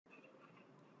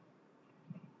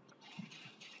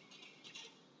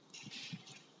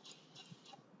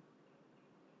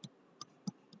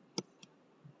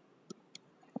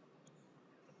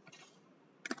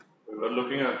we're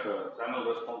looking at channel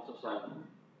responses and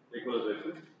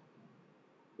equalization.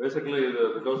 Basically,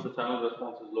 because the channel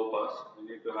response is low pass, we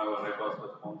need to have a high pass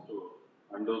response to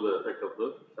undo the effect of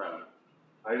the channel.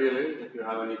 Ideally, if you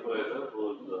have an equalizer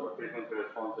whose frequency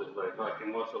response is the exact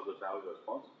inverse of the channel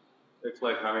response, it's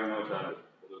like having no channel.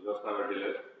 It will just have a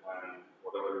delay, and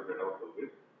whatever you get out will be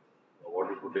what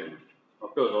you put in.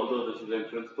 Of course, although this is in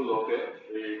principle okay,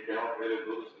 we cannot really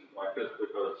do this in practice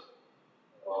because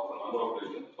of a number of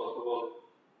reasons. First of all,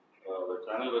 the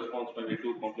channel response may be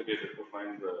too complicated to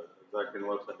find the exact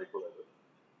inverse and equalizer.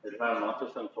 It will have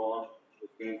notches and so on,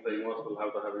 which means the inverse will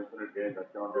have to have infinite gain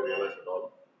that cannot be realized at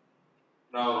all.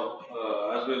 Now,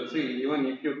 as we'll see, even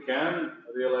if you can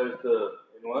realize the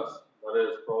inverse, that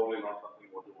is probably not something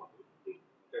what you want to do.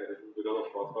 Okay, this is because of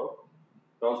crosstalk.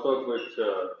 Crosstalk, which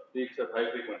peaks at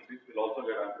high frequencies, will also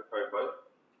get amplified by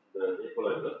the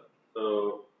equalizer.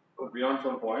 So, beyond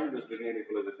some point, this linear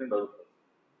equalization does it.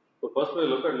 So first we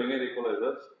look at linear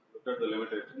equalizers, look at the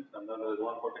limitations, and then there is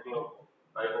one particular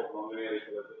type of nonlinear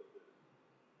equalizer which is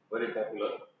very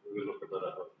popular. We will look at that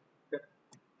as well. Okay.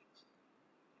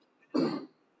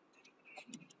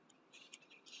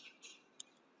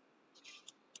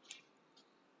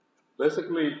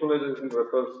 Basically, equalization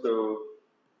refers to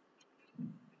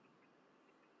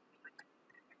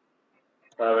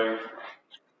having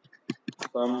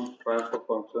some transfer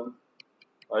function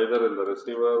either in the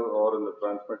receiver or in the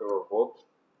transmitter or both.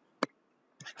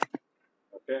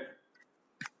 Okay.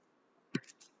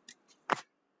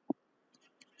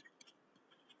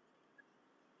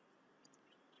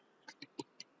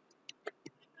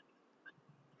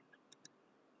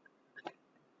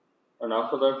 And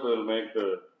after that, we will make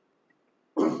the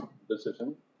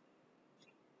decision.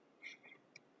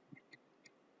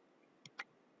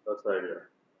 That's the idea.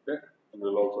 Okay. And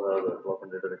we'll also have the clock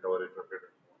and data recovery circuit.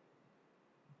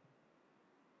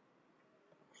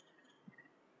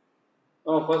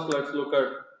 Now, first let's look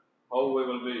at how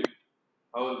we'll make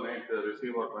the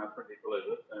receiver transmit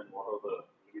equalizers and what are the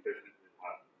limitations we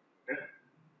have. Okay.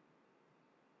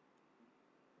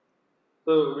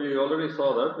 So we already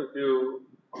saw that if you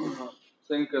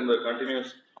think in the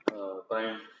continuous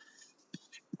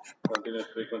continuous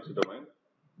frequency domain,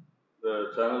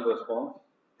 the channel response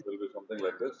will be something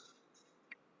like this.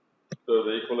 So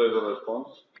the equalizer response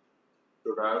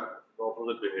should have the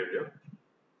opposite behavior,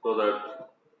 so that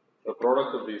the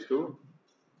product of these two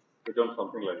becomes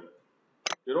something like this.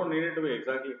 You don't need it to be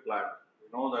exactly flat. We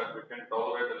know that we can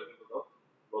tolerate a little bit of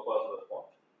low pass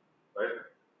response, right?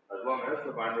 As long as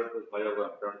the bandwidth is higher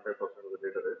than 75% of the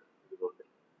data rate, it is okay.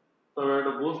 So we have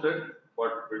to boost it,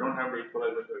 but we don't have to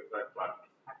equalize it to exact flat.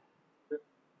 Okay.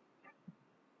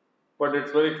 But it's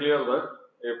very clear that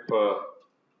if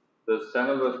this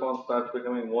channel response starts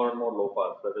becoming more and more low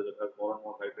pass, that is, it has more and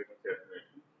more high frequency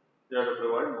attenuation, you have to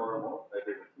provide more and more high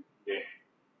frequency gain.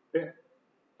 Okay.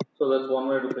 So that's one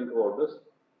way to think about this.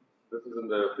 This is in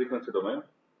the frequency domain.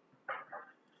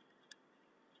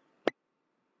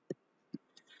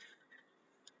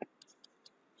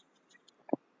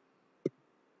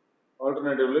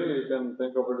 Alternatively, you can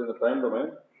think of it in the time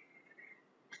domain.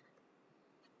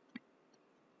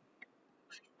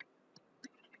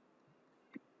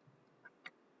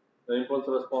 The impulse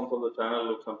response of the channel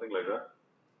looks something like that.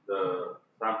 The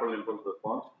sample impulse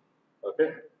response.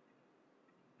 Okay.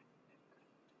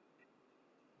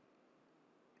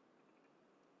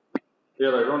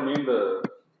 Here I don't mean the,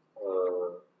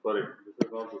 sorry, this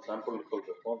is not the sample impulse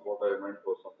response. What I meant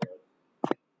was something else.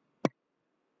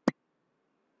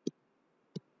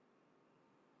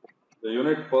 The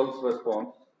unit pulse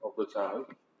response of the channel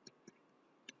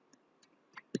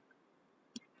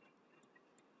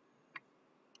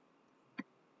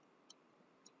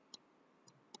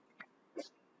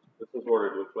this is what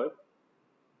it looks like.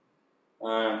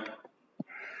 And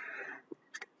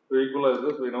to equalize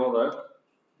this, we know that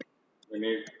we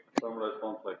need some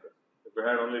response like this. If we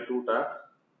had only two taps,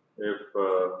 if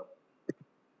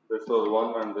this was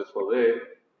 1 and this was A,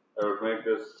 I would make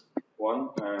this 1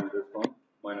 and this one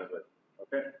minus A.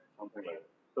 Okay, something like that.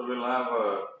 So we'll have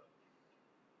a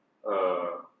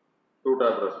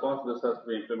two-tap response. This has to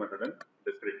be implemented in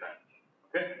discrete time.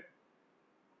 Okay.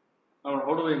 Now,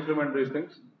 how do we implement these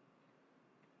things?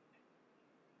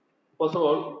 First of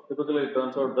all, typically it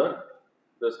turns out that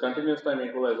this continuous time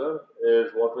equalizer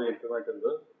is what we implement in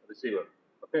the receiver.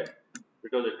 Okay,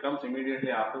 because it comes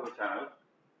immediately after the channel.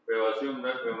 We have assumed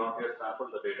that we have not yet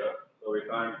sampled the data, so we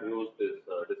can't use this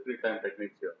discrete time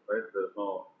techniques here, right? There is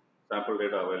no sample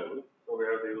data available, so we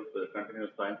have to use the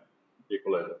continuous time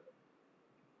equalizer.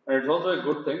 And it's also a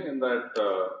good thing in that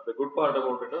the good part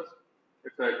about it is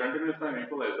it's a continuous time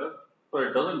equalizer, So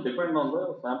it doesn't depend on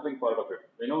the sampling part of it.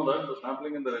 We know that the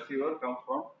sampling in the receiver comes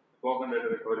from clock and data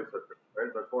recovery circuit,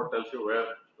 right? That's what tells you where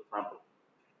to sample.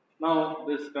 Now,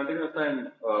 this continuous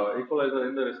time equalizer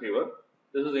in the receiver,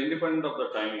 this is independent of the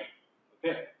timing.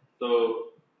 Okay,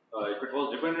 so if it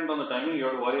was dependent on the timing, you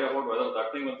have to worry about whether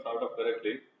that thing will start up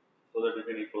correctly, so that you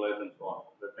can equalize and so on.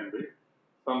 There can be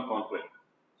some conflict.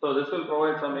 So this will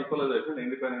provide some equalization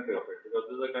independently of it, because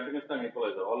this is a continuous time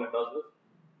equalizer. All it does is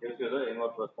gives you the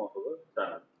inverse response of the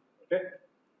channel. Okay,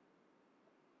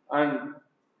 and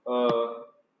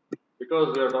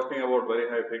because we are talking about very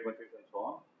high frequencies and so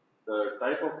on, the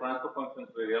type of transfer functions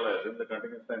we realize in the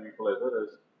continuous time equalizer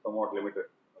is somewhat limited.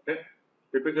 Okay,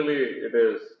 typically it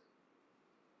is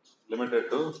limited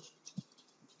to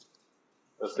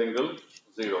a single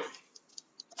zero.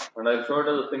 And I'll show it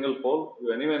as a single pole.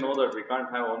 You anyway know that we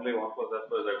can't have only 1 plus S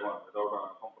plus Z1 without an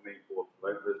accompanying pole,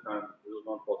 right? This is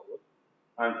not possible.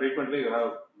 And frequently you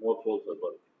have more poles as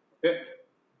well. Okay.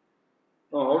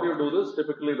 Now, how do you do this?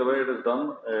 Typically, the way it is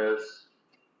done is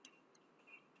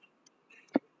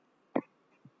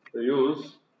to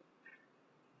use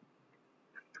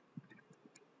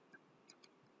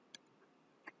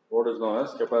what is known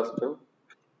as capacitive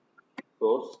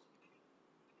source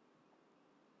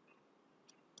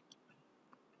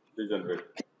degeneration.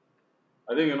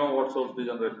 I think you know what source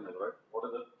degeneration is, right? What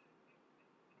is it?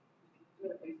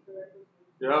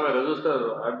 You have a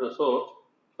resistor at the source,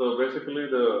 so basically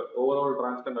the overall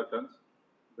transconductance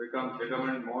becomes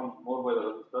determined more by the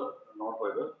resistor and not by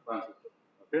the transistor.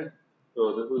 Okay, so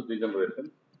this is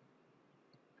degeneration.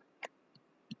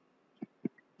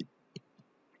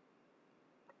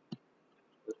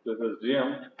 If this is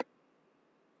GM,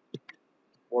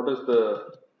 what is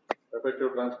the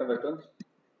effective transconductance?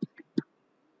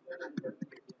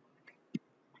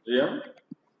 GM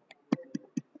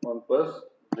 1 plus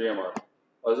GMR.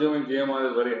 Assuming GMR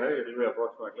is very high, it will be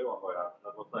approximately 1 by R.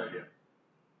 That was the idea.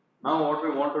 Now what we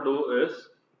want to do is,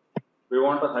 we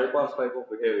want a high pass type of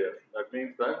behavior. That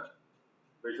means that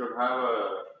we should have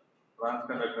a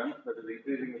transconductance that is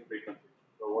increasing with frequency.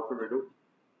 So what should we do?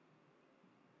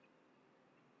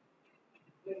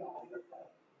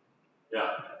 Yeah.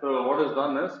 So what is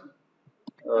done is,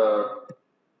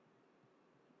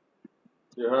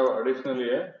 you have additionally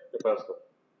a capacitor.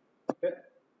 Okay.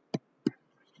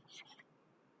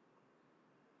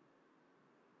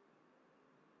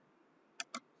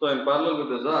 So in parallel with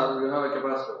this R, you have a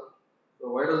capacitor.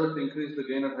 So why does it increase the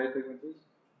gain at high frequencies?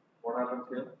 What happens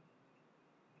here?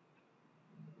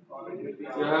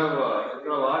 You have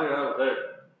instead of R, you have Z,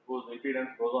 whose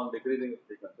impedance goes on decreasing with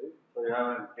frequency. So you have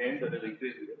a gain that is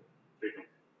increasing with frequency.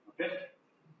 Okay.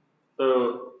 So,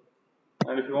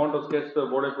 and if you want to sketch the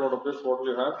Bode plot of this, what will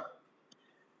you have?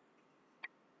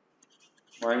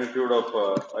 Magnitude of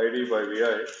ID by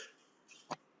Vi,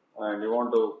 and you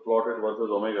want to plot it versus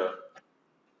omega.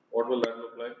 What will that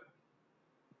look like?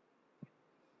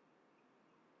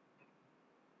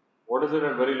 What is it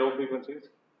at very low frequencies?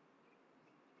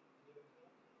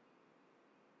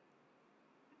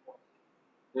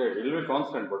 Yeah, it will be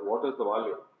constant, but what is the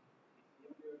value?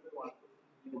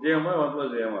 GMR 1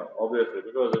 plus GMR, obviously,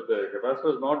 because if the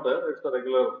capacitor is not there, it's a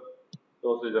regular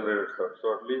source generated stuff.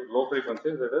 So at least low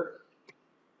frequencies, it is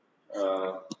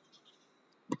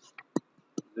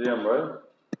GM by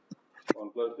 1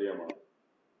 plus GMR.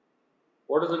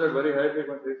 What is it at very high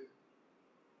frequencies?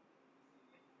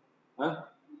 Huh?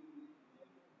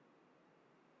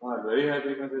 At very high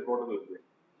frequencies, what will it be?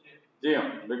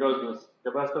 GM, because this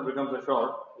capacitor becomes a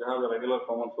short, you have a regular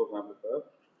common source amplifier.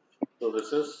 So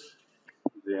this is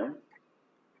GM.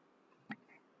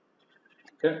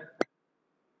 Okay.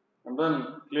 And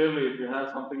then clearly, if you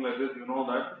have something like this, you know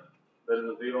that there is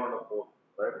a 0 and a pole,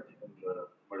 right, in the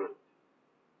middle.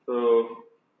 So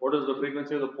what is the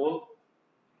frequency of the pole?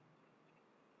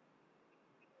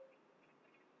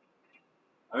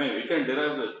 I mean, we can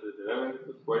derive this. The deriving this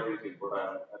is quite easy, but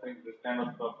I think this kind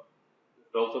of stuff you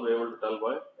should also be able to tell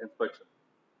by inspection.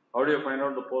 How do you find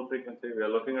out the pole frequency? We are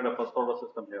looking at a first order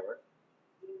system here, right?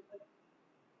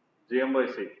 GM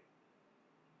by C.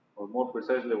 Or more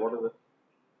precisely, what is it?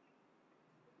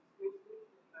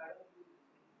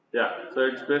 Yeah, so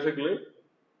it's basically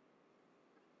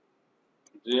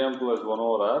GM plus 1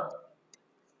 over R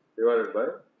divided by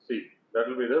C. That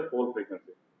will be the pole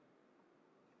frequency.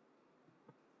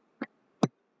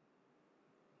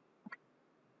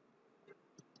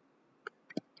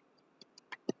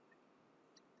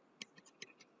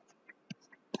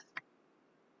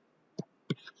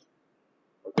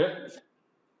 Okay?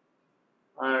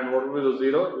 And what will be the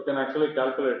 0? You can actually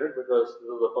calculate it because this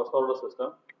is the first order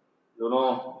system. You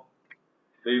know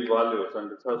these values, and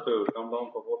this has to come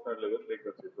down proportionately with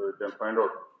frequency. So you can find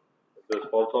out if this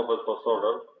falls off as first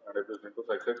order and if this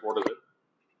intersects it, what is it?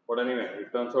 But anyway,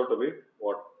 it turns out to be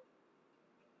what?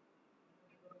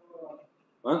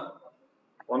 Huh?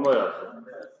 1 by RC.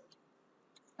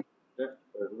 Okay,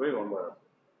 so it will be 1 by RC.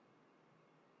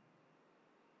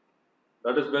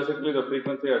 That is basically the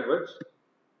frequency at which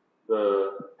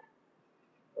the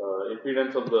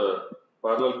impedance of the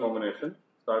parallel combination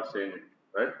starts changing,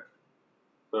 right?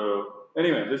 So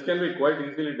anyway, this can be quite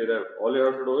easily derived. All you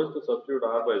have to do is to substitute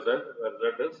R by Z, where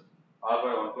Z is R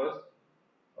by 1 plus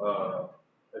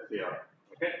SCR.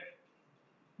 Okay?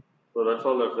 So that's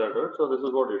all that's there to it. So this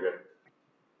is what you get.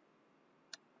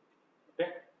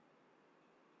 Okay?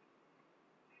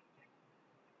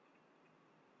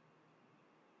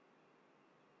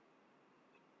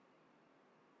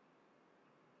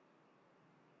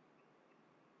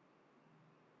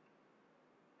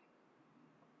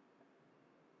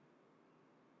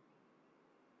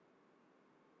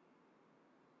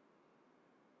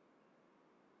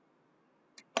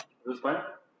 This is fine.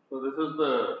 So this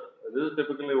is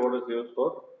typically what is used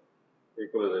for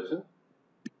equalization.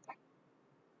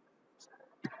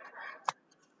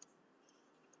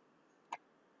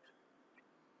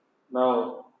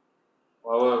 Now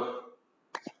our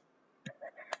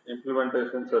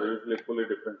implementations are usually fully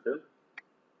differential.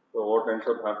 So what ends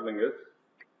up happening is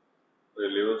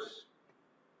we'll use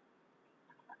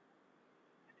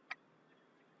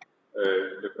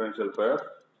a differential pair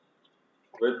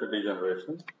with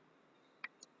degeneration.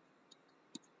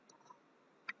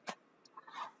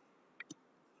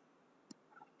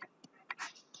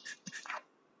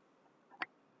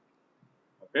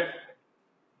 Okay.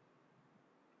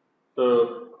 So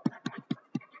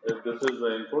if this is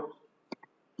the input,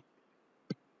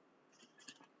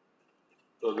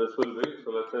 so this will be,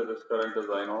 so let's say this current is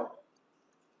I0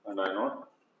 and I0.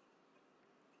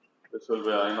 This will be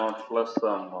I0 plus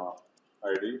some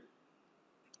ID.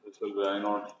 This will be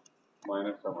I0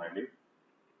 minus some ID.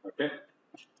 Okay.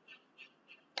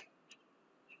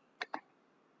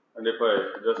 And if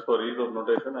I, just for ease of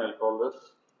notation, I'll call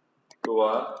this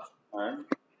 2R and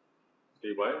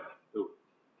C by 2.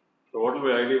 So what will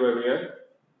be ID by VI?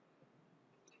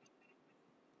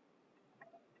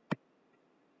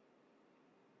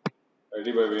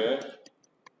 ID by VI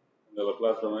in the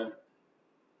Laplace domain.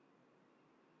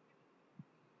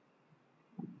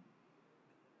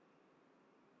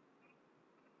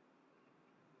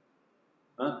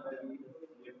 Huh?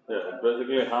 Yeah, it's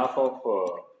basically half of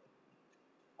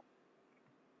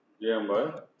Gm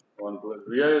by 1 plus.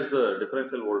 Vi is the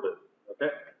differential voltage.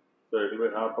 Okay, so it will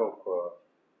be half of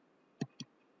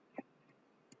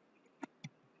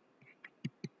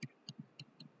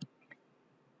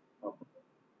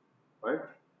right.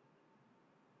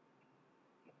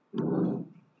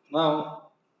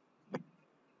 Now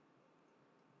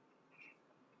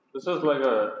this is like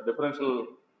a differential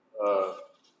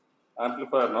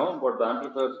amplifier now, but the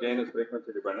amplifier's gain is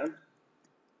frequency dependent,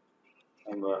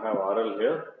 and I have RL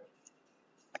here.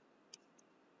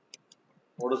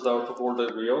 What is the output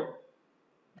voltage VO?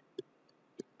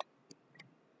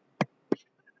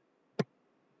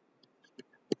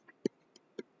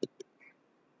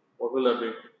 What will that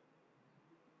be?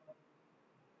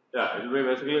 Yeah, it will be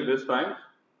basically this times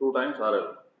 2 times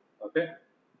RL. Okay,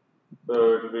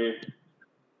 so it will be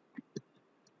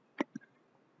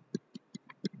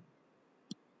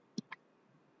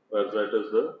where Z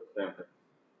is the same thing,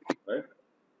 right?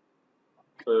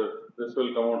 So this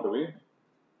will come out to be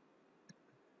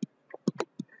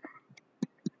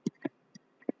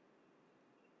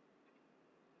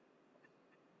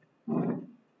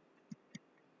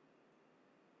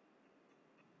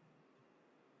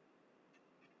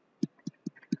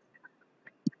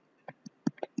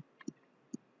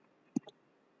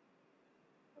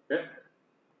okay.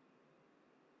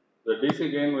 The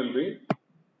DC gain will be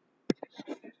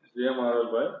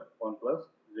GMRL by 1 plus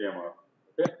GMR.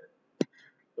 Okay,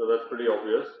 so that's pretty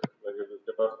obvious. Like if this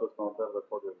capacitor is not there, that's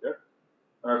what you'll get.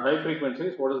 And at high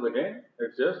frequencies, what is the gain?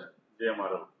 It's just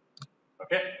GMRL.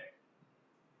 Okay,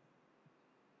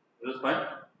 this is fine.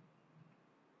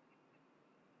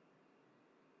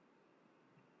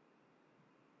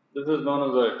 This is known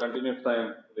as a continuous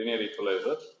time linear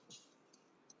equalizer,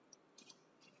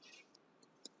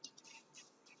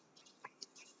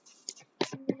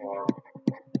 or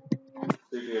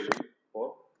CTLE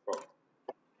for short.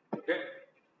 Okay.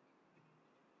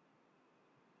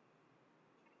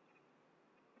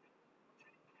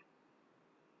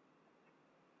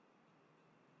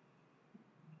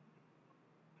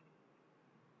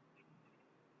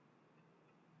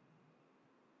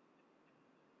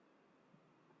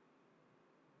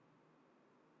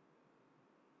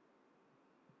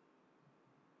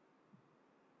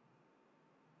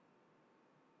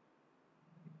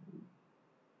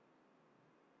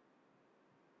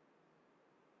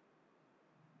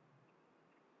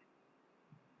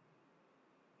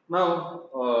 Now,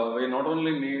 we not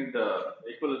only need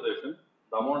equalization,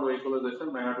 the amount of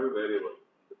equalization may have to be variable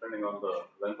depending on the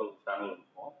length of the channel and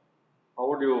so on. How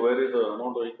would you vary the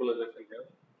amount of equalization here?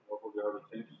 What would you have to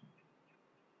change?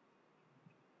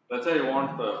 Let's say you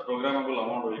want the programmable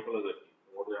amount of equalization.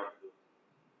 What do you have to do?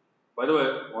 By the way,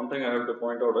 one thing I have to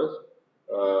point out is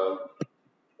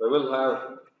we will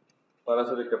have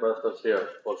parasitic capacitors here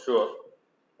for sure.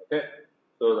 Okay,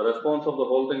 so the response of the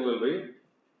whole thing will be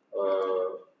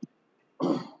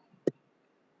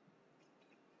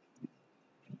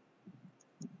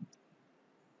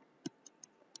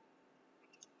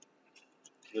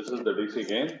this is the DC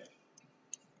gain,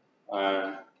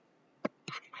 and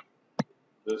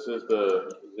this is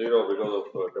the zero because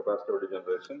of capacitor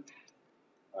degeneration,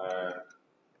 and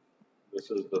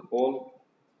this is the pole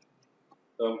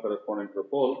term corresponding to the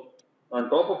pole. On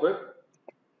top of it,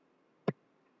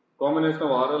 combination of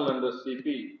RL and the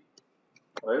CP,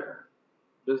 right?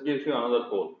 This gives you another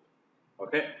pole.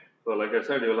 Okay, so like I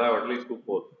said, you'll have at least two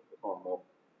poles, if not more.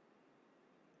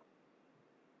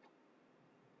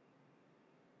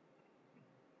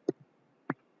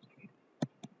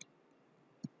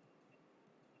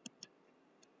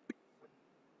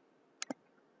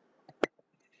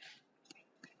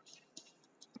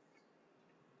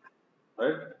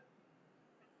 Right?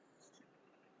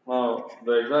 Now,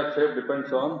 the exact shape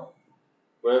depends on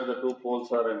where the two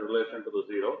poles are in relation to the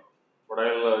zero. But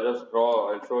I'll just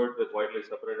I'll show it with widely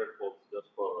separated poles just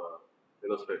for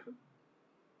illustration.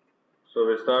 So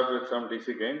we start with some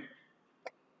DC gain,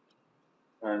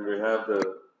 and we have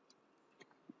the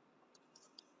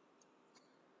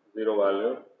zero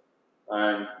value,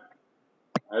 and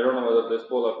I don't know whether this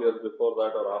pole appears before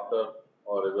that or after,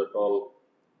 or is it all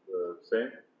the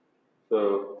same.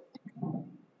 So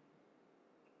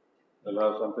we'll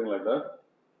have something like that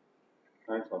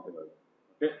and something like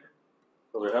that. Okay,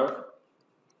 so we have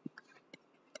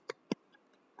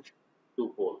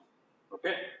two poles.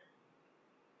 Okay.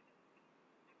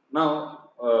 Now,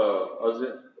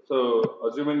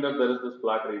 assuming that there is this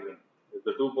flat region, if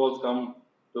the two poles come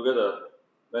together,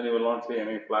 then you will not see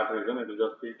any flat region. It will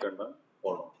just peak and then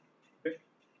fall down. Okay.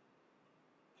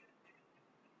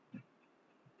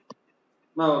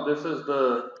 Now, this is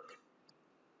the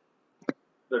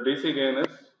DC gain is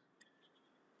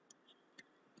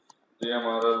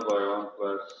GMRL by 1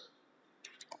 plus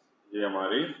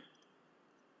GMRE,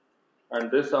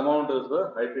 and this amount is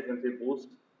the high frequency boost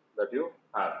that you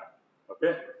have.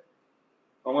 Okay.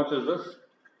 How much is this?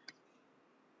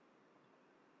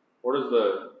 What is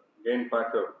the gain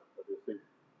factor that you see?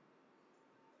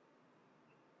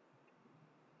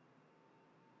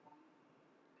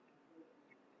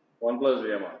 1 plus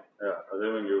GMR. Yeah,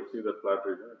 assuming you see the flat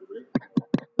region, it will be.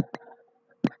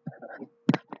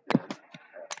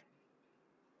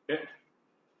 Okay.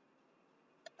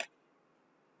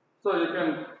 So you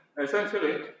can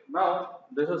essentially, now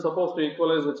this is supposed to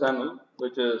equalize the channel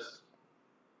which is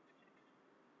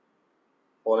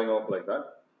falling off like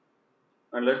that,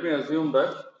 and let me assume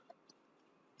that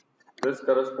this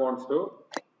corresponds to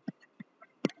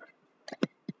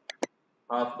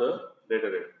half the data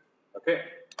rate. Okay,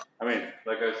 I mean,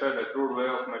 like I said, a crude way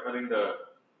of measuring the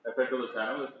effect of the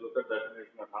channel is to look at the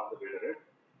definition at half the data rate,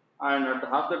 and at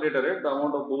half the data rate the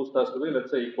amount of boost has to be,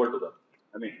 let's say, equal to that.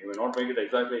 I mean, you may not make it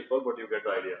exactly equal, but you get the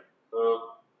idea.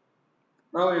 So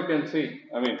now you can see,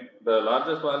 I mean, the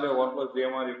largest value of 1 plus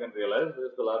GMR you can realize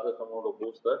is the largest amount of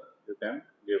boost that you can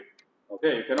give.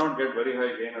 Okay, you cannot get very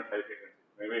high gain at high frequency.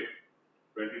 Maybe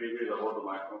 20 dB is about the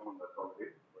maximum on that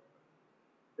quantity.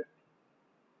 Okay.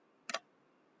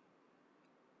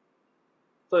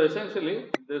 So essentially,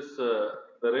 this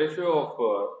the ratio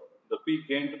of the peak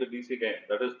gain to the DC gain,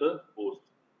 that is the boost.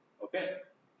 Okay.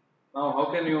 Now,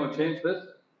 how can you change this?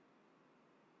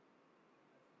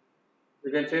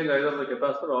 You can change either the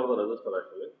capacitor or the resistor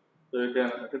actually. So you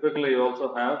can typically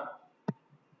also have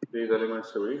these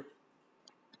elements to be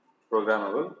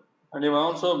programmable, and you may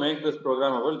also make this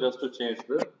programmable just to change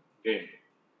the gain.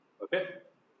 Okay.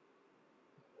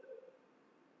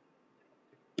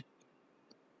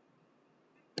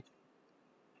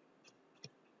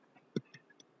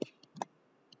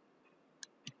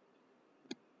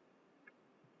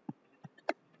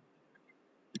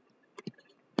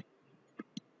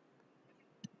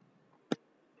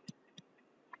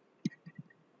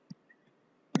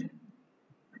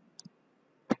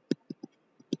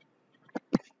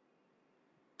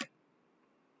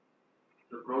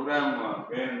 To program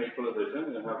gain and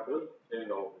equalization, you have to change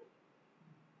all this.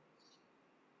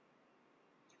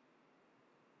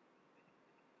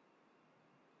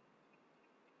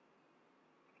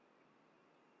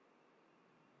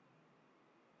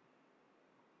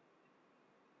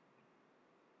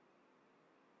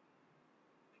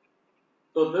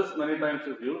 So this many times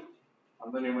is used,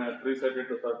 and then you may preset it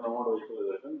to certain amount of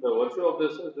equalization. The virtue of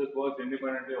this is this works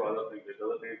independently of other things. It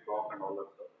doesn't need clock and all that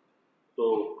stuff.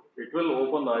 So it will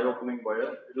open the eye opening by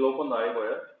it will open the eye by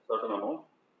a certain amount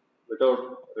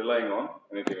without relying on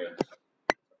anything else.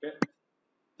 Okay,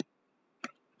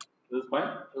 this is fine.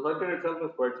 The circuit itself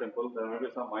is quite simple. There may be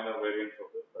some minor variants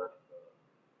of this that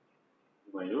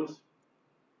you may use.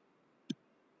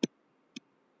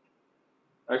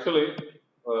 Actually,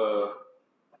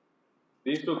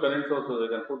 these two current sources you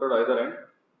can put at either end,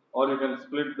 or you can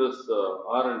split this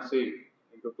R and C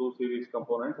into two series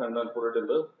components and then put it in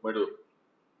the middle.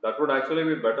 That would actually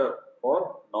be better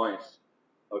for noise,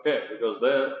 okay? Because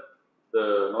there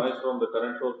the noise from the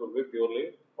current source will be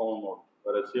purely common mode,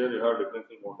 whereas here you have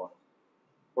differential mode noise.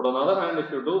 But on the other hand,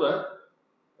 if you do that,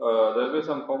 there will be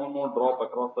some common mode drop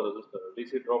across the resistor,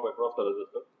 DC drop across the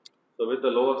resistor. So with the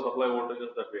lower supply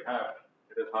voltages that we have,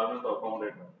 it is harder to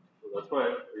accommodate that. So that's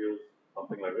why we use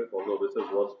something like this, although this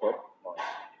is worse for noise.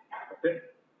 Okay,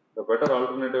 the better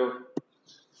alternative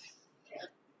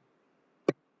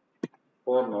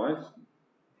for noise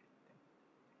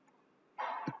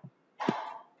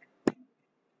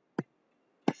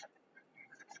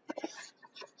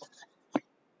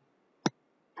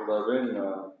would have been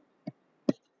to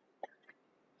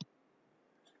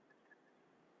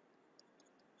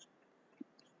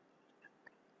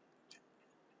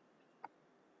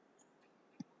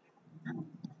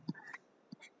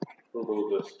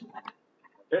do this.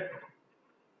 Okay.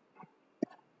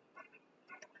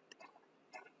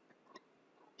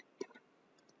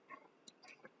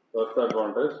 That's the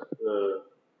advantage. The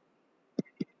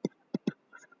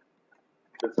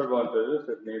disadvantage is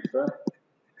it needs a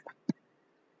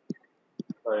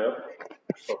higher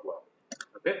supply.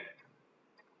 Okay.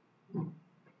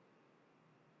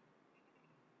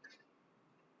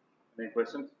 Any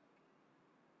questions?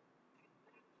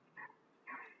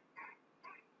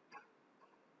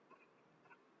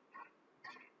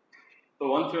 So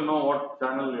once you know what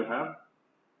channel you have,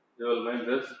 you will make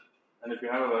this, and if you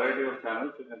have a variety of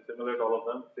channels, you can simulate all of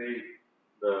them, see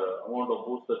the amount of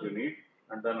boost that you need,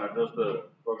 and then adjust the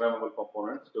programmable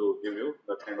components to give you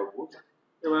that kind of boost.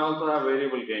 You may also have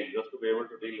variable gain just to be able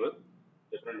to deal with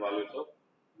different values of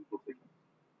input signals.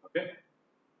 Okay.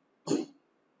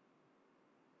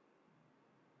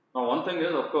 Now, one thing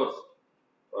is, of course,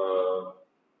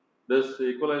 this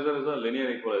equalizer is a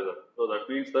linear equalizer. So that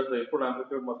means that the input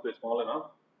amplitude must be small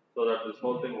enough so that this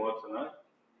whole thing works in a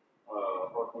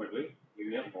approximately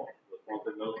linear mode. The small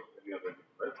signal linear range,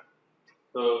 right?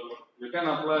 So you can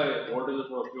apply voltages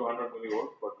of a few hundred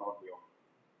millivolts, but not beyond.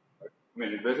 Right? I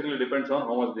mean, it basically depends on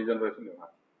how much degeneration you have.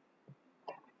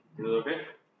 Is it okay?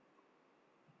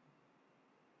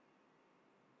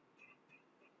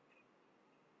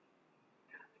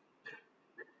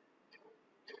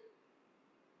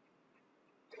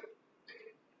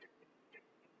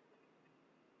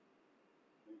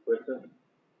 Any question?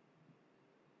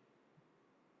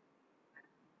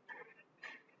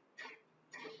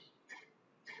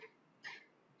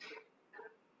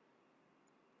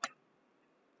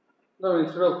 Now,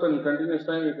 instead of in continuous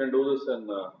time, you can do this in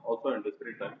also in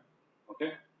discrete time.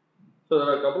 Okay. So there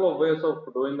are a couple of ways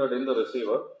of doing that in the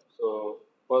receiver. So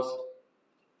first,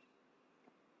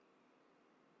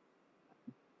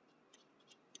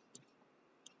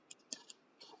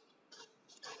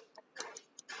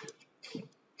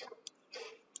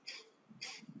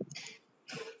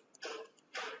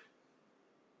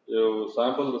 you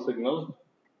sample the signal,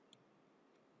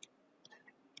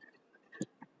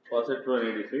 pass it through an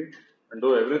ADC, and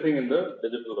do everything in the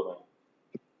digital domain.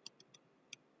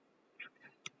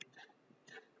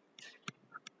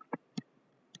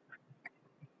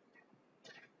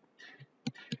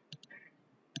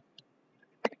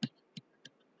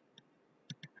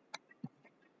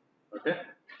 Okay.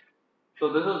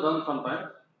 So this is done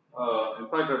sometimes. In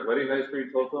fact, at very high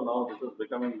speeds also now this is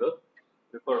becoming the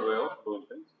preferred way of doing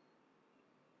things.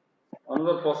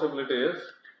 Another possibility is,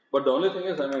 but the only thing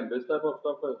is, I mean, this type of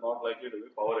stuff is not likely to be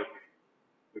power efficient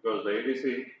because the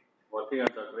ADC working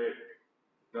at that rate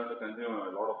is going to consume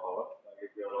a lot of power. Like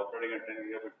if you are operating at 10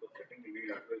 gigabits per second, you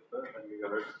need at least 10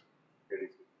 gigahertz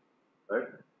ADC, right?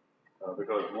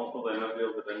 Because most of the energy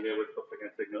of the 10 gigabits per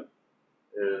second signal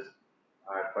is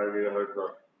at 5 gigahertz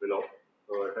or below.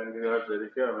 So at 10 gigahertz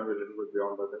ADC or maybe a little bit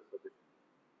beyond that is sufficient.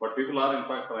 But people are in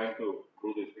fact trying to do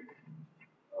these things.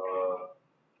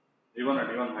 Even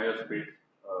at even higher speeds,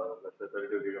 let's say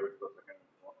 32 gigabits per second.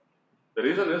 The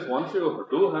reason is once you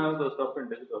do have the stuff in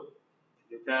digital,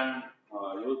 you can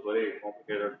use very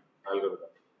complicated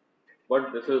algorithms.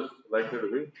 But this is likely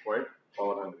to be quite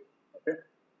power hungry. Okay.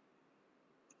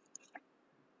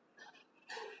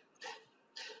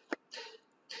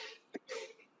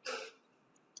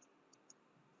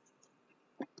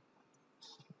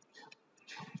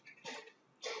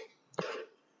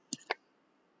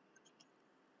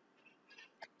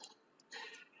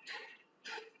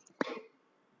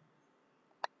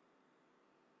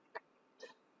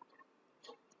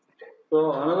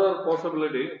 So another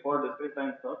possibility for discrete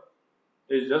time stuff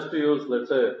is just to use, let's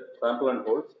say, sample and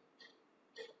holds.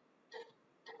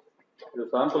 You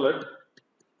sample it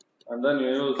and then you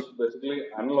use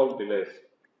basically analog delays.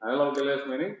 Analog delays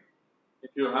meaning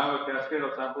if you have a cascade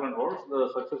of sample and holds, the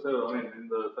successive, in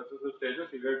the successive stages,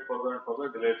 you get further and further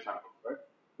delayed samples, right?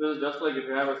 This is just like if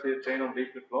you have a chain of D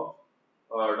flip-flops,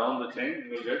 down the chain,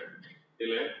 you will get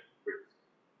delayed bits.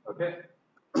 Okay?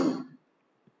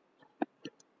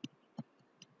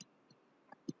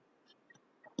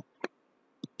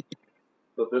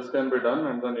 So this can be done,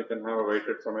 and then you can have a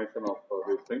weighted summation of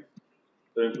these things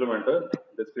to implement a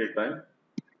discrete time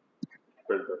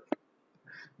filter.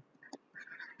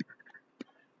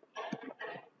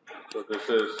 So this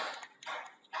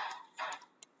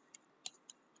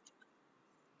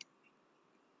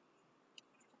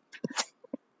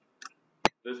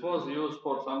was used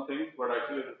for some things, but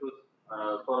actually this is,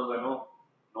 as far as I know,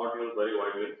 not used very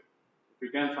widely. If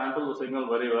you can sample the signal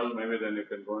very well, maybe then you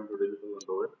can go into digital and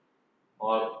do it.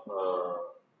 Or,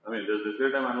 this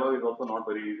discrete time analog is also not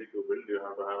very easy to build. You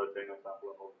have to have a chain of sample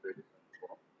and hold stages and so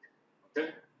on.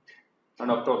 Okay? And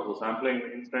of course, the sampling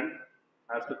instant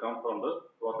has to come from the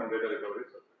clock and data recovery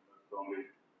circuit. That's the only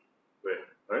way,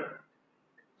 right?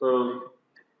 So,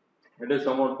 it is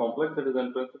somewhat complex. It is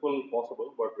in principle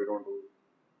possible, but we don't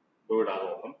do it as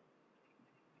often.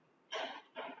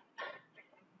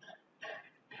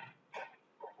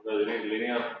 So, you need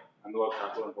linear analog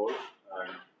sample and hold, and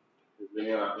these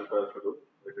linear amplifiers to do it.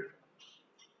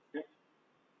 Okay.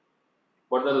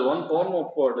 But there is one form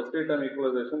of discrete time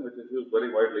equalization which is used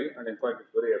very widely, and in fact it's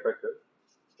very effective.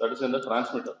 That is in the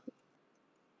transmitter.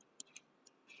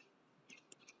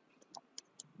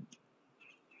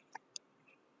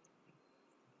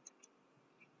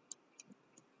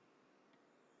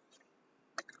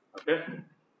 Okay.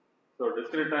 So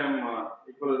discrete time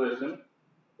equalization,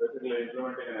 basically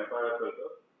implementing an FIR filter,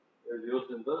 is used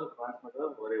in the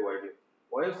transmitter very widely.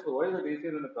 Why is it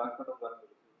easier in the transmitter than the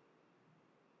receiver?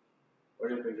 What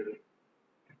do you think it is?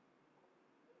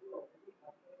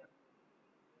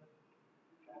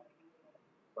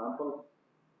 Sample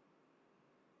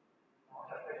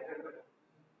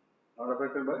not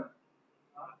affected by?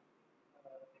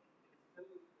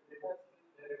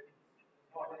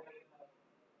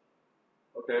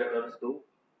 Okay, that's true.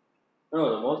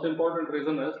 No, the most important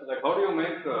reason is like how do you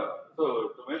make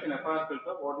so to make an FIR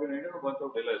filter, what you need is a bunch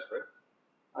of delays, right?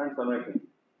 And summation.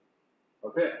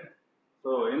 Okay.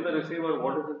 So in the receiver,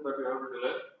 what is it that you have to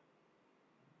delay?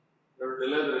 You have to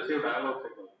delay the received analog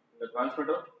signal. In the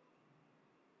transmitter,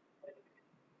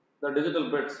 the digital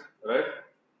bits, right?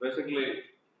 Basically,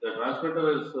 the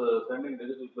transmitter is sending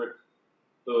digital bits.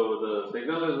 So the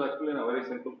signal is actually in a very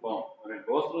simple form. When it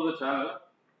goes through the channel,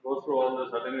 goes through all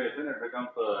this attenuation, it becomes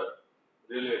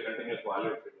really a continuous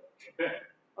valued signal. Okay.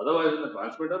 Otherwise, in the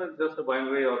transmitter, it's just a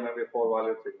binary or maybe a four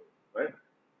valued signal, right?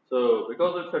 So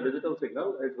because it's a digital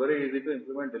signal, it's very easy to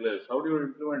implement delays. How do you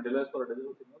implement delays for a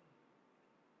digital signal?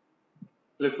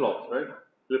 Flip-flops, right?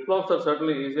 Flip-flops are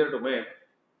certainly easier to make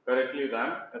correctly than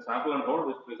a sample and hold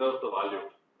which preserves the value,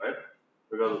 right?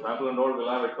 Because the sample and hold will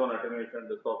have its own attenuation,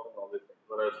 distortion, all these things.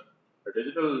 Whereas a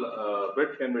digital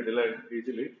bit can be delayed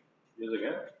easily using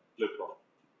a flip-flop,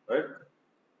 right?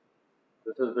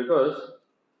 This is because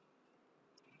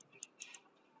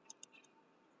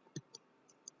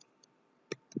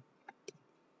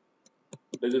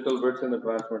digital bits in the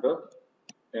transmitter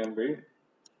can be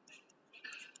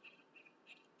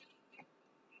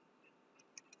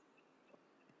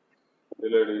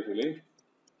delayed easily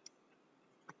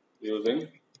using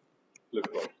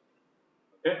flip-flops.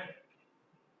 Okay?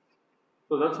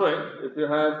 So that's why if you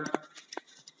have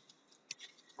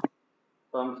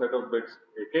some set of bits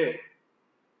AK,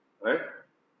 right?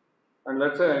 And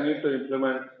let's say I need to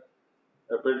implement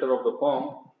a filter of the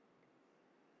form.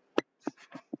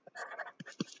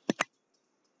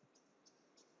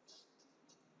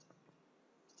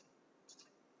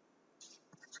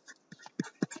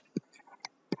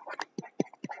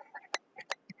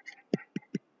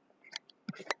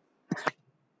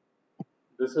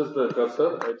 This is the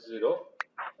cursor H0.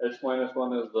 H minus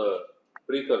 1 is the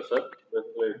precursor,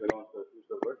 basically it belongs to the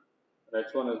future bit. And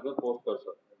H1 is the post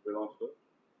cursor, it belongs to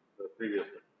the previous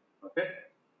bit. Okay?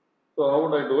 So how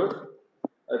would I do it?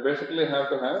 I basically have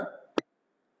to have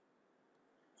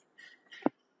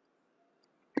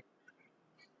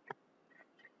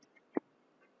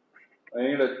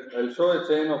I'll show a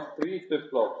chain of 3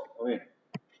 flip-flops.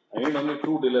 I need only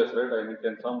 2 delays, right? I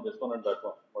can sum this one and that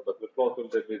one. But the flip-flops will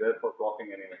be there for clocking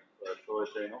anyway. So I'll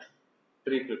show a chain of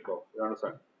 3 flip-flops. You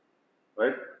understand?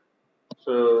 Right?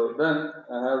 So then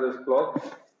I have this clock.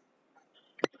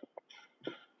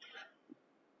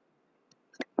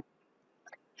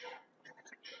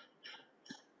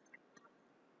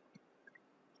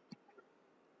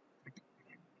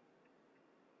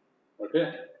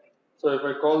 Okay. So if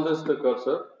I call this the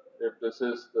cursor, if this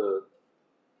is the,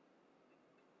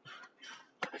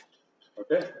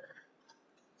 okay.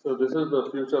 So this is the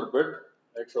future bit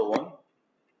XO1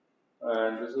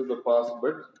 and this is the past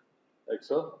bit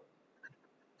XO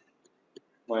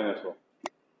minus 1.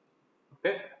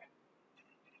 Okay.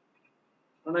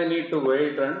 And I need to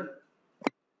wait and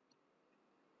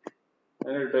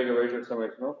I need to take a weighted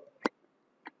summation of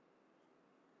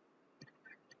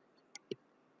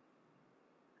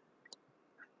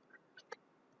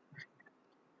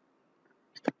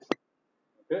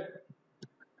okay.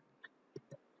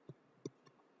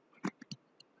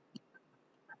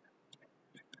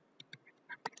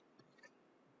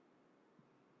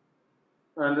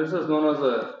 And this is known as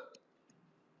a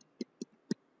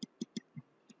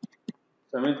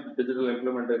semi-digital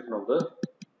implementation of the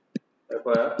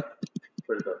FIR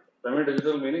filter.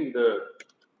 Semi-digital meaning the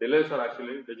delays are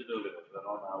actually digital delays, they are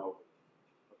not analog.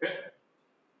 Okay,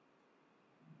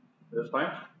 this is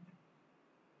fine.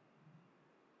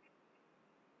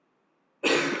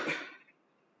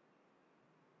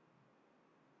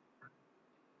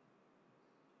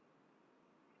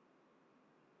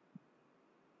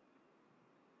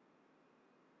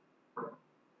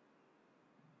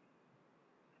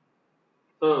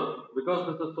 So,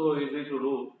 because this is so easy to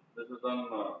do, this is done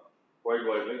quite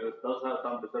widely. This does have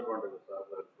some disadvantages as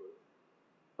well.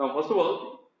 Now, first of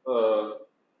all,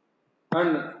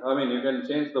 and I mean, you can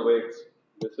change the weights.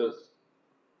 This is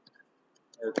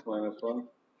h minus 1,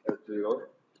 h0,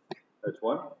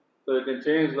 h1. So, you can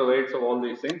change the weights of all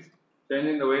these things.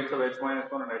 Changing the weights of h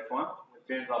minus 1 and h1 will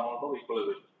change the amount of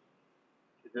equalization.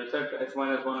 If you set h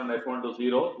minus 1 and h1 to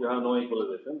 0, you have no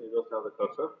equalization, you just have the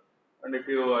cursor. And if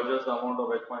you adjust the amount of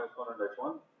h minus 1 and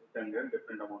h1, you can get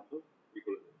different amounts of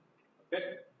equalization. Okay?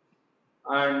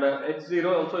 And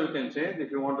h0 also you can change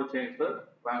if you want to change the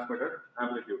transmitted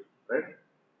amplitude, right?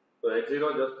 So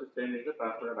h0 just is changing the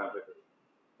transmitted amplitude.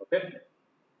 Okay?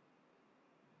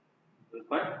 This is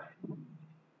fine.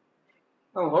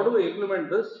 Now, how do we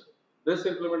implement this? This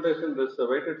implementation, this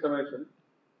weighted summation,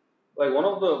 like one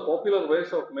of the popular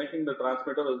ways of making the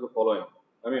transmitter is the following.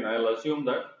 I mean, I'll assume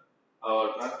that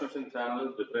our transmission channel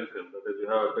is differential. That is, you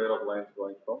have a pair of lines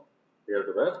going from here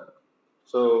to there.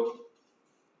 So,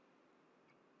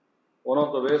 one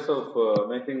of the ways of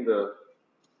making the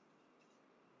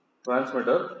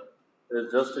transmitter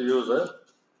is just to use a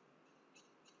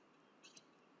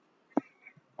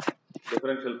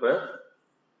differential pair.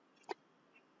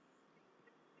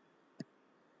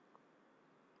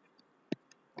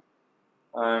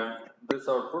 And this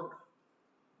output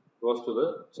goes to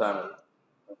the channel.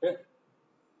 Okay.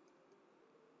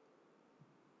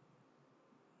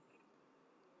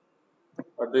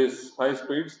 At these high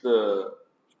speeds,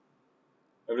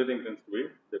 everything tends to be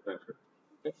differential.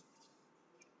 Okay.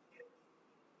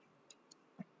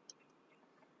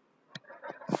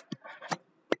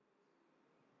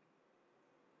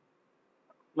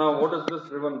 Now, what is this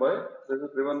driven by? This is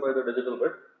driven by the digital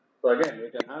bit. So again, we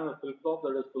can have a flip-flop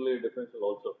that is fully differential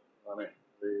also. I mean,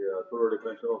 the pseudo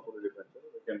differential or fully differential,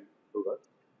 we can do that.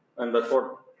 And that's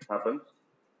what happens.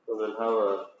 So we'll have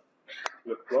a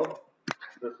flip-flop.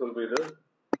 This will be the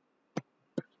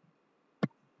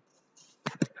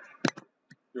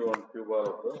Q1, Q bar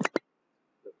of the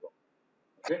flip-flop.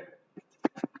 Okay.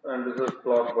 And this is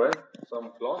clocked by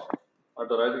some clock. At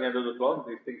the rising end of the clock,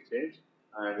 these things change,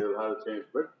 and you'll have a change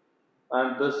bit.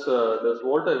 And this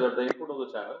voltage at the input of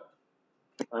the channel,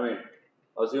 I mean,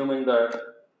 assuming that,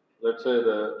 let's say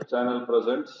the channel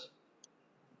presents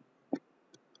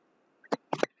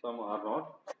some R0,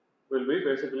 will be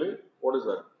basically, what is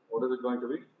that? What is it going to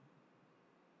be?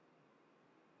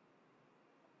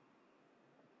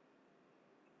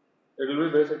 It will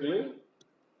be basically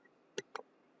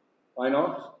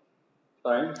I0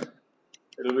 times,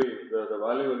 it will be, the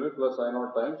value will be plus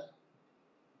I0 times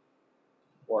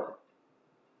what?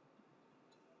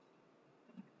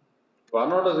 If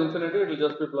R0 is infinity, it will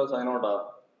just be plus I0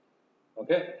 R.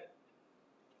 Okay?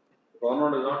 If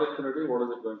R0 is not infinity, what is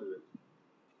it going to be?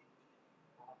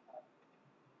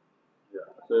 Yeah.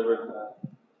 So if it,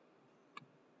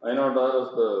 I0 R is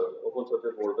the open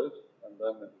circuit voltage, and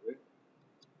then it will be,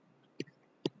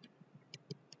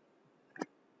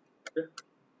 okay?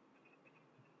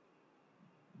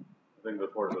 I think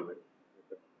that's what it will be.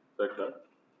 Okay. Check that.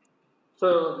 So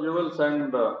you will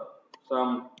send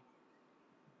some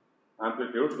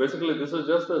amplitude. Basically, this is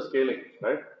just a scaling,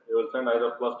 right? You will send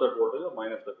either plus that voltage or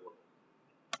minus that voltage.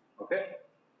 Okay?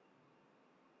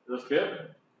 This is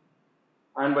clear?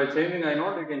 And by changing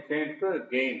I0, you can change the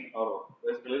gain or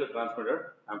basically the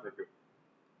transmitted amplitude.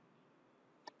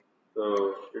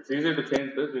 So it's easy to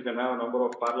change this. You can have a number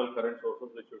of parallel current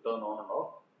sources which you turn on and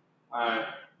off, and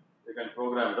you can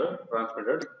program the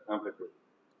transmitted amplitude.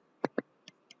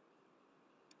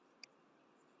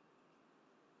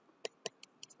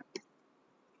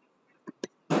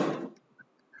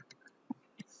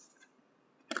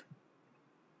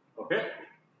 Okay.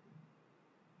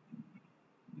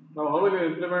 Now, how will you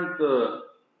implement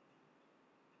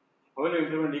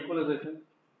equalization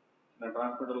in a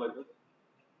transmitter like this?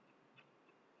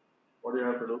 What do you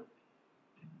have to do?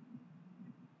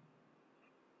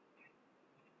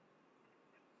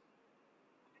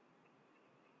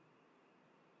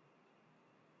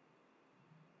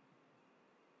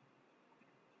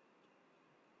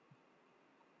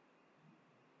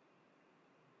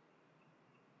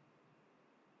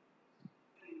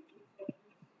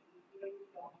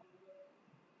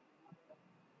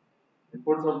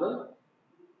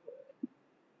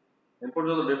 Inputs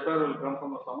of the differ will come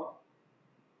from the summer.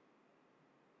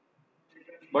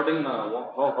 But in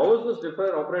how is this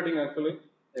differ operating actually?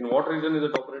 In what region is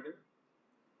it operating?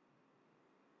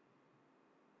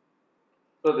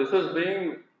 So this is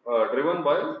being driven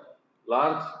by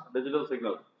large digital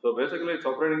signal. So basically, it's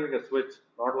operating like a switch,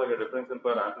 not like a differential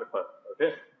pair amplifier.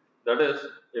 Okay, that is,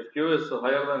 if Q is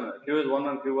higher than Q is 1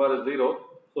 and QR is 0,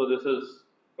 so this is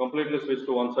completely switched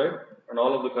to one side, and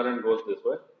all of the current goes this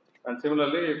way. And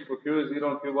similarly, if Q is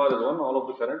 0 and Q bar is 1, all of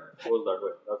the current goes that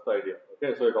way. That's the idea.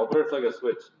 Okay, so it operates like a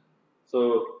switch.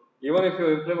 So even if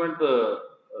you implement the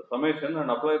summation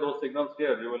and apply those signals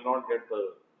here, you will not get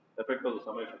the effect of the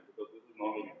summation because this is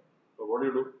nonlinear. So what do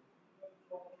you do?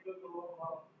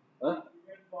 Huh?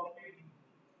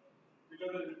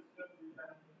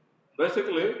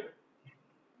 Basically,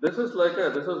 this is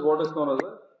what is known as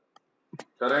a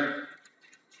current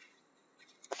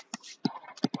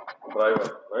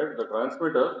driver, right? The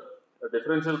transmitter, the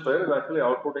differential pair is actually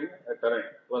outputting a current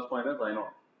plus minus I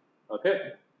naught.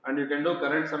 Okay, and you can do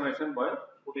current summation by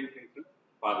putting things in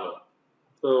parallel.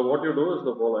 So what you do is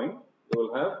the following: you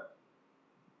will have,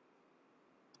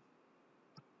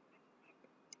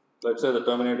 let's say, the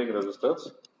terminating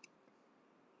resistors,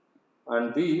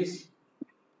 and these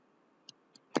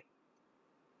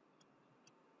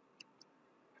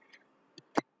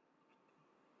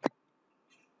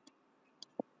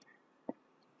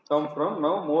come from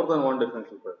now more than one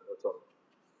differential pair. That's all.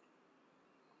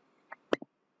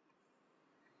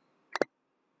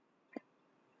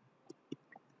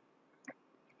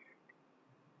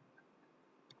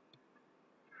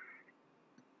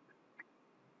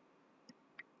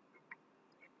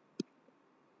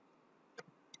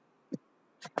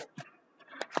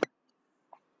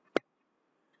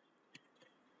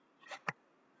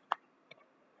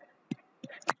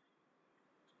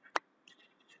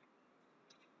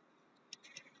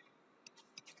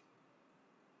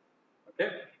 Okay,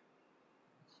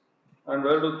 and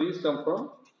where do these come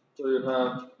from? So you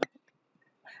have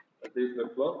a D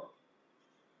flip flop.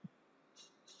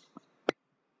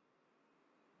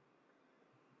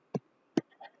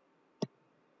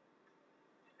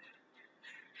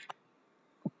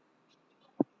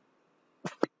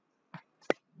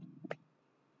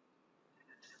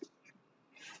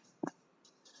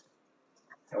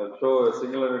 I'll show a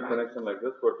single unit connection like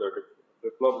this, but the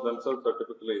flip flops themselves are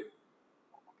typically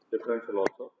differential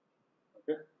also.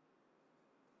 Okay,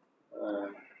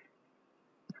 and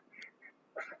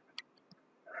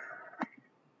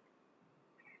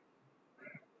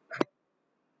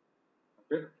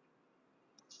okay,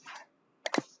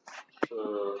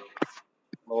 so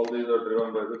all these are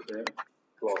driven by the same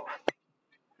clock.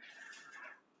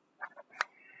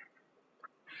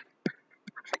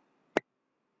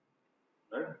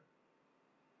 Right?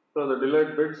 So the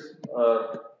delayed bits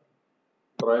are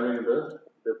driving the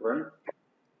different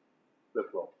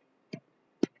flip flop.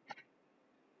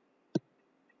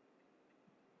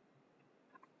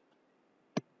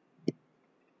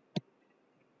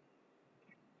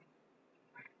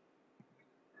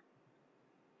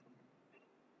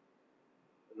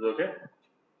 Is it okay?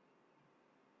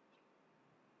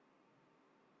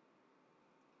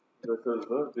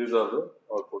 These are the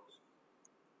outputs.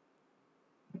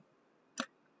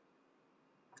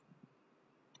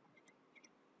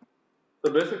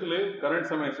 So basically, current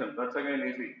summation, that's again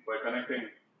easy. By connecting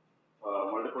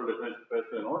multiple differential pairs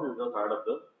to a node, you just add up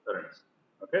the currents.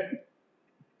 Okay?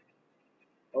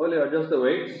 How will you adjust the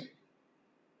weights?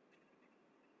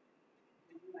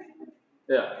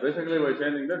 Yeah, basically by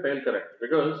changing the tail current,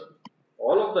 because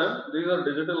all of them, these are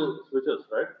digital switches,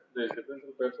 right? These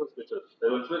differential pairs of switches. They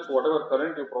will switch whatever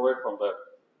current you provide from there.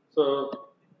 So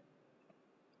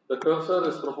the cursor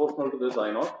is proportional to this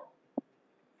I naught.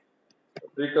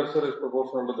 precursor is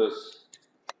proportional to this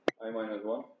I minus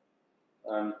 1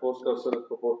 and post cursor is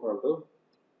proportional to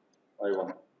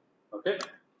I1. Okay.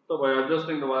 So by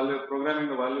adjusting the value, programming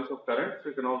the values of currents,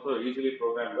 you can also easily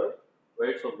program the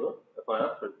weights of the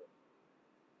FIR filter.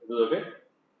 Is this okay?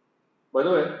 By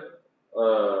the way,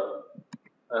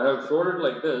 I have showed it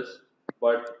like this,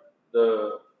 but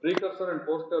the precursor and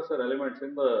post cursor elements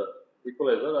in the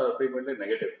equalizer are frequently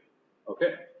negative.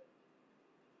 Okay.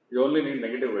 You only need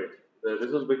negative weights.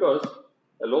 This is because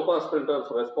a low pass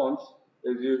filter's response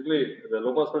is usually, the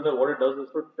low pass filter, what it does is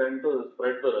to tend to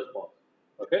spread the response.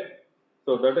 Okay.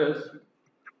 So that is,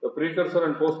 the precursor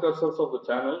and post cursors of the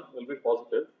channel will be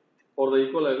positive. For the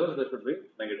equalizers, they should be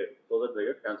negative so that they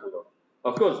get cancelled out.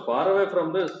 Of course, far away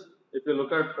from this, if you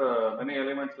look at many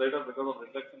elements later because of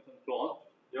reflections and so on,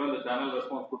 even the channel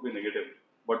response could be negative.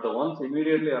 But the ones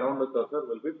immediately around the cursor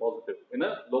will be positive in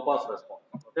a low pass response.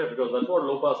 Okay, because that's what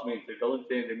low pass means. It doesn't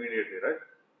change immediately, right?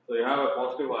 So you have a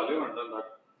positive value and then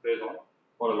that stays on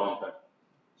for a long time.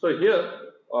 So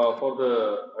here, for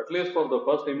the, at least for the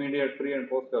first immediate pre and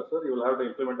post cursor, you will have to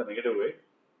implement a negative weight.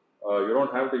 You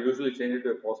don't have to usually change it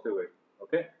to a positive weight.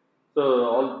 Okay. So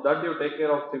all that you take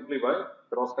care of simply by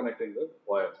cross connecting the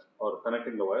wires or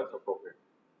connecting the wires appropriately.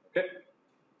 Okay.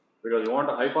 Because you want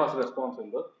a high pass response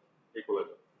in the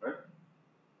equalizer, right?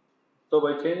 So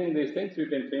by changing these things, you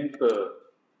can change the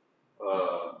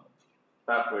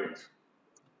tap weights.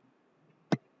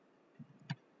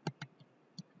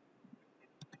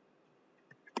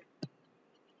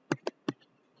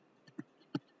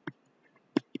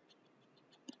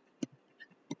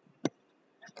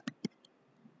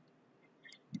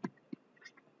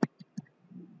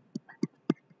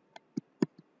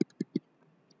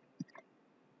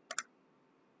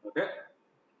 Okay.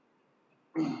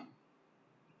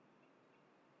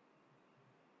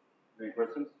 Any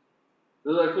questions?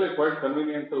 This is actually quite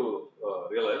convenient to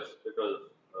realize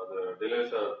because the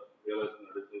delays are realized in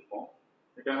a digital form.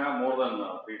 You can have more than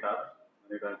 3 taps.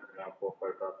 Many times you can have 4,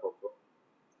 5 taps also,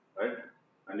 right?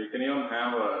 And you can even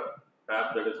have a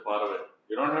tap that is far away.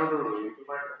 You don't have to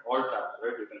implement all taps,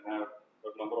 right? You can have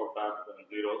a number of taps and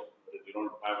zeros, but if you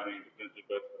don't have any differential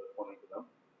pairs corresponding to them.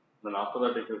 Then after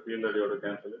that, if you feel that you have to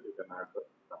cancel it, you can add the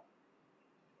tap.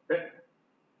 Okay.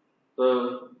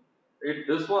 So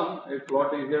this one, it's a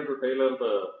lot easier to tailor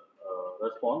the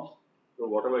response to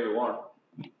whatever you want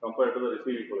compared to the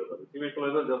receive equalizer. Receive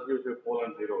equalizer just gives you pole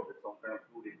and zero. It's some kind of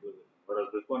 2D equalizer. Whereas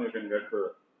this one, you can get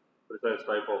the precise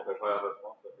type of FIR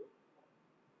response that you want.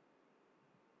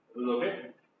 Is this okay?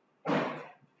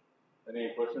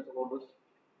 Any questions about this?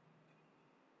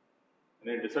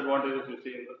 Any disadvantages you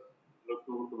see in this? Look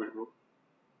too good to be true.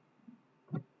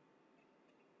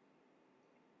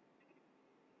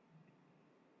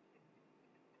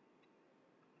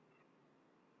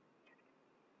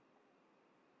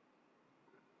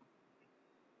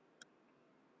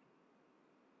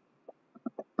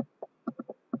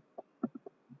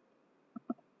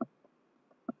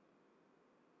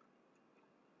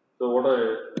 So what I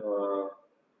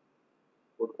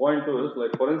would point to is,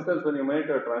 like, for instance, when you make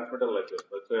a transmitter like this,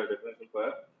 let's say a differential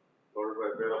pair loaded by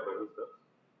a pair of resistors,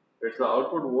 it's the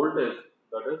output voltage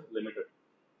that is limited.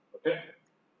 Okay.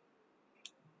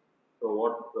 So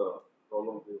what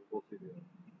problem do you foresee here?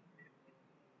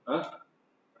 Huh?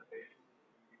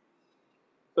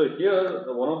 So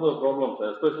here, one of the problems,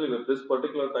 especially with this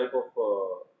particular type of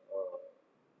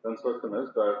construction,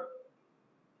 is that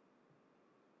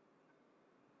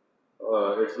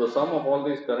it's the sum of all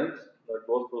these currents that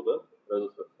goes through the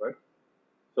resistors, right?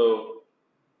 So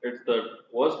it's the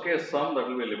worst case sum that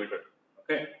will be limited.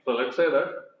 Okay. So let's say that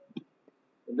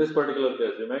in this particular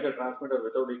case, you make a transmitter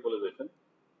without equalization,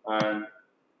 and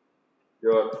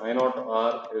your I naught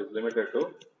R is limited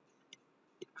to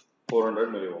 400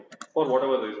 milliohm for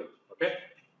whatever reason. Okay.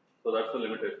 So that's the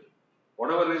limitation.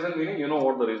 Whatever reason meaning, you know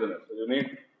what the reason is. So you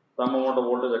need some amount of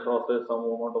voltage across this, some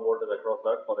amount of voltage across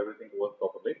that for everything to work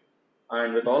properly.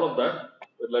 And with all of that,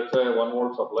 with let's say 1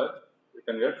 volt supply, you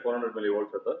can get 400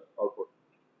 millivolts at the output.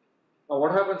 Now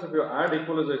what happens if you add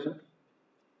equalization?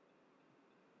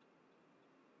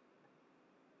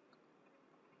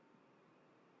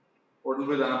 What will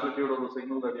be the amplitude of the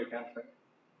signal that you can send?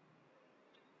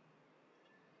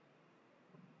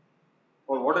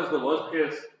 Or what is the worst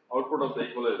case output of the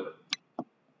equalizer?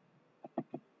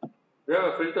 We have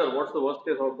a filter. What's the worst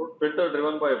case output? Filter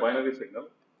driven by a binary signal.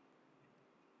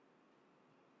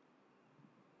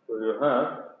 So you have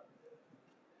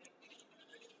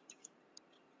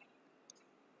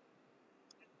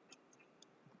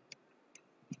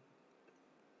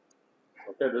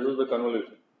okay, this is the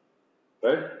convolution,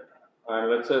 right?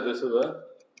 And let's say this is a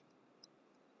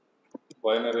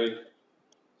binary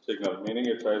signal, meaning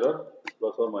it's either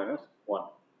plus or minus 1.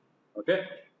 Okay.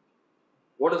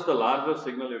 What is the largest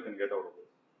signal you can get out of this?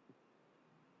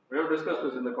 We have discussed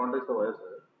this in the context of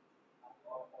ISI.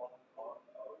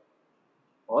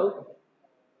 All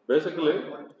basically,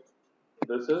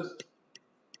 this is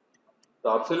the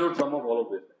absolute sum of all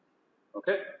of these things.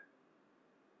 Okay.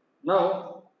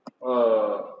 Now,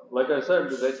 like I said,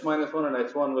 this h minus 1 and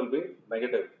h1 will be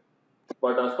negative.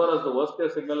 But as far as the worst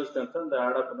case signal is concerned, they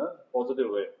add up in a positive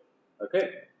way.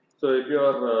 Okay. So if you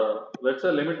are, let's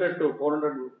say, limited to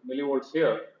 400 millivolts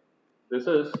here, this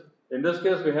is, in this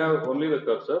case, we have only the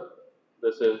cursor.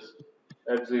 This is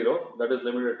H0, that is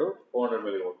limited to 400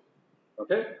 millivolts.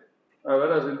 Okay.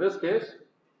 Whereas in this case,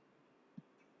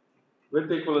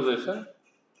 with equalization,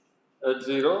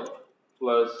 H0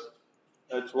 plus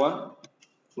H1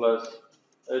 plus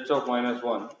H of minus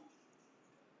 1,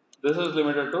 this is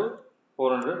limited to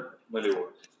 400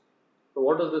 millivolts. So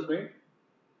what does this mean?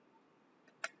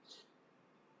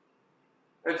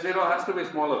 H0 has to be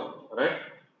smaller, right?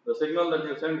 The signal that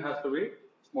you send has to be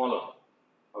smaller.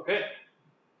 Okay?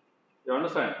 You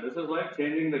understand? This is like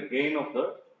changing the gain of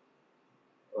the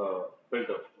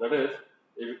filter. That is,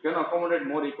 you can accommodate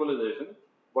more equalization,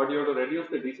 but you have to reduce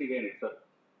the DC gain itself.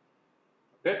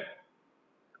 Okay?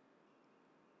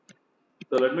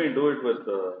 So let me do it with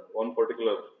one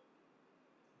particular,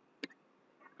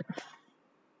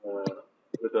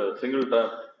 with a single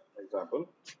tap example.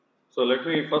 So let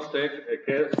me first take a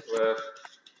case where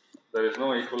there is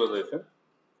no equalization.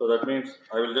 So that means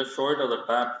I will just show it as a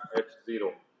tap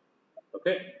H0.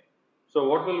 Okay. So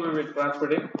what will we be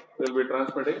transmitting? We will be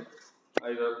transmitting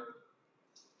either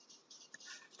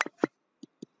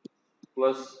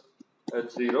plus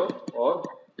H0 or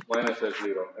minus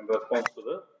H0 in response to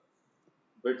the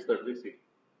bits that we see.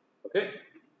 Okay.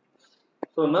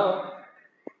 So now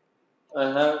I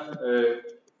have a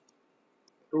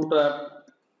two tap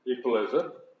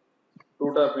equalizer.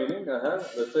 Two tap meaning I have,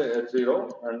 let's say,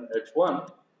 H0 and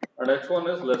H1, and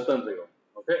H1 is less than 0.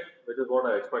 Okay, which is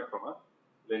what I expect from a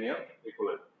linear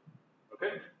equalizer.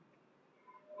 Okay.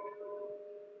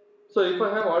 So if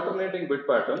I have alternating bit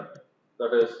pattern,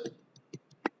 that is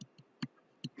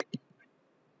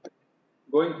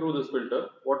going through this filter,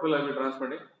 what will I be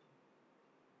transmitting?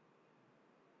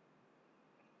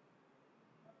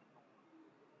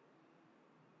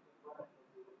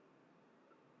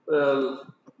 Well,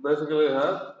 basically I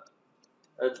have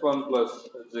H1 plus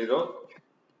H0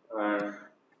 and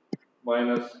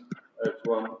minus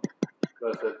H1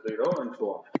 plus H0 and so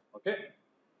on. Okay.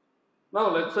 Now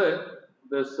let's say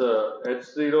this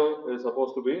H0 is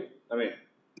supposed to be,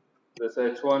 this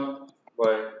H1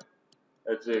 by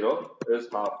H0 is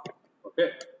half.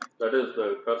 Okay. That is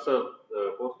the cursor,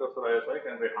 the post cursor ISI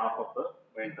can be half of the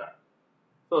main tap.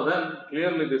 So then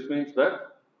clearly this means that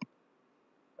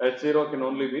H0 can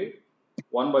only be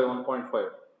 1 by 1.5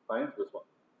 times this one.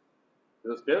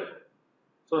 This is clear?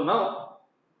 So now,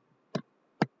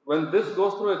 when this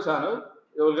goes through a channel,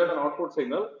 you will get an output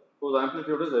signal whose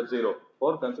amplitude is H0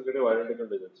 for consecutive identical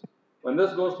digits. When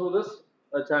this goes through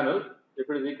this channel, if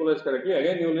it is equalized correctly,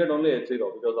 again you will get only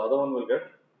H0 because the other one will get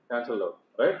cancelled out,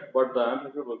 right? But the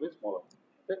amplitude will be smaller.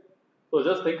 Okay? So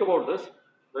just think about this.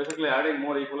 Basically adding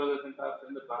more equalization taps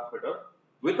in the transmitter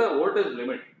with a voltage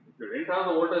limit. If you didn't have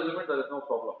the voltage limit, there is no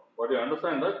problem. But you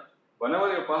understand that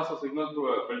whenever you pass a signal through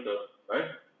a filter, right?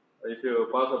 If you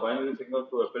pass a binary signal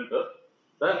through a filter,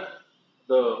 then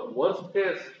the worst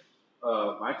case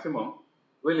maximum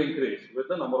will increase with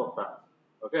the number of taps.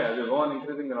 Okay, as you go on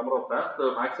increasing the number of taps,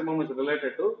 the maximum is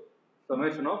related to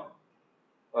summation of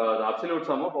the absolute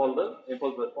sum of all the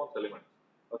impulse response elements.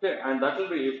 Okay, and that will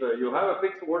be, if you have a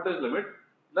fixed voltage limit,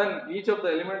 then each of the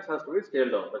elements has to be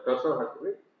scaled down. The cursor has to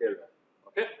be scaled down.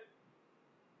 Okay.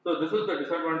 So this is the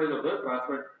disadvantage of the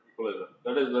transmit equalizer.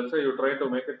 That is, let's say you try to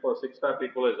make it for 6-tap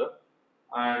equalizer,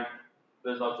 and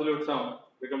this absolute sum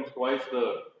becomes twice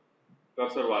the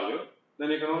cursor value.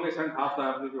 Then you can only send half the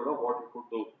amplitude of what you could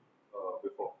do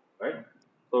before, right?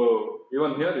 So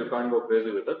even here you can't go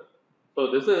crazy with it.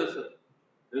 So this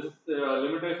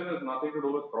limitation is nothing to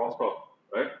do with crosstalk,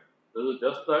 right? This is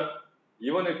just that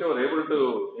even if you are able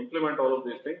to implement all of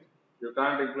these things, you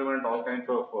can't implement all kinds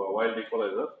of wild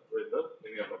equalizers with the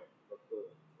linear domain. That's the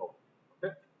problem.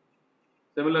 Okay.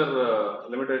 Similar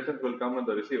limitations will come in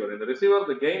the receiver. In the receiver,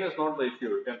 the gain is not the issue.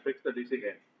 You can fix the DC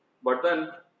gain, but then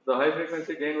the high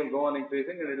frequency gain will go on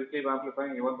increasing, and it will keep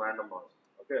amplifying even random noise.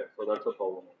 Okay, so that's a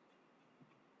problem,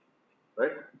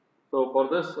 right? So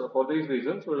for these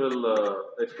reasons, we will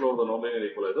explore the nonlinear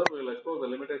equalizer. We will explore the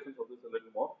limitations of this a little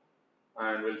more,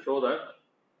 and we'll show that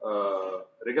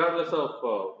regardless of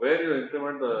where you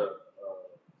implement the,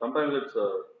 sometimes it's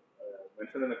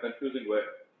mentioned in a confusing way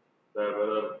that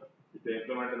whether if you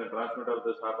implement in the transmitter,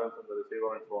 this happens in the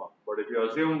receiver and so on. But if you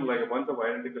assume like a bunch of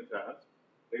identical channels,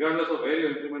 regardless of where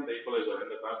you implement the equalizer, in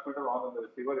the transmitter or in the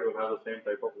receiver, you will have the same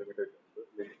type of limitations,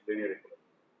 linear equalizer.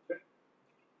 Okay.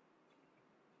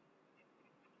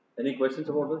 Any questions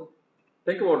about this?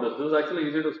 Think about this. This is actually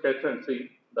easy to sketch and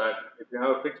see that if you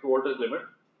have a fixed voltage limit,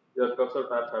 your cursor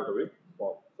tabs have to be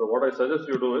small. So what I suggest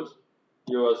you do is,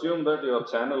 you assume that your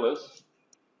channel is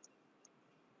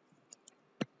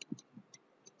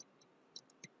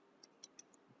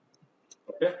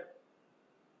okay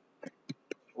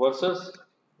versus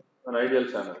an ideal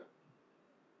channel.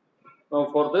 Now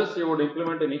for this you would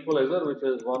implement an equalizer which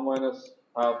is 1 minus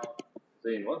half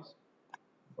Z inverse,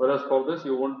 whereas for this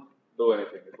you won't do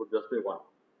anything, it would just be 1.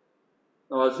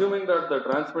 Now assuming that the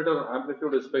transmitter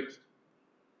amplitude is fixed,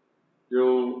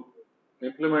 you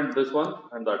implement this one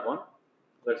and that one.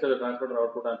 Let's say the transmitter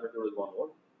output amplitude is 1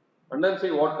 volt, and then see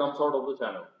what comes out of the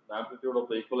channel, the amplitude of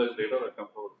the equalized data that comes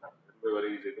out of the channel. It will be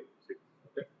very easy to see.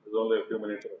 Okay, there's only a few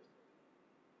minutes.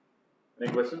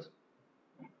 Any questions?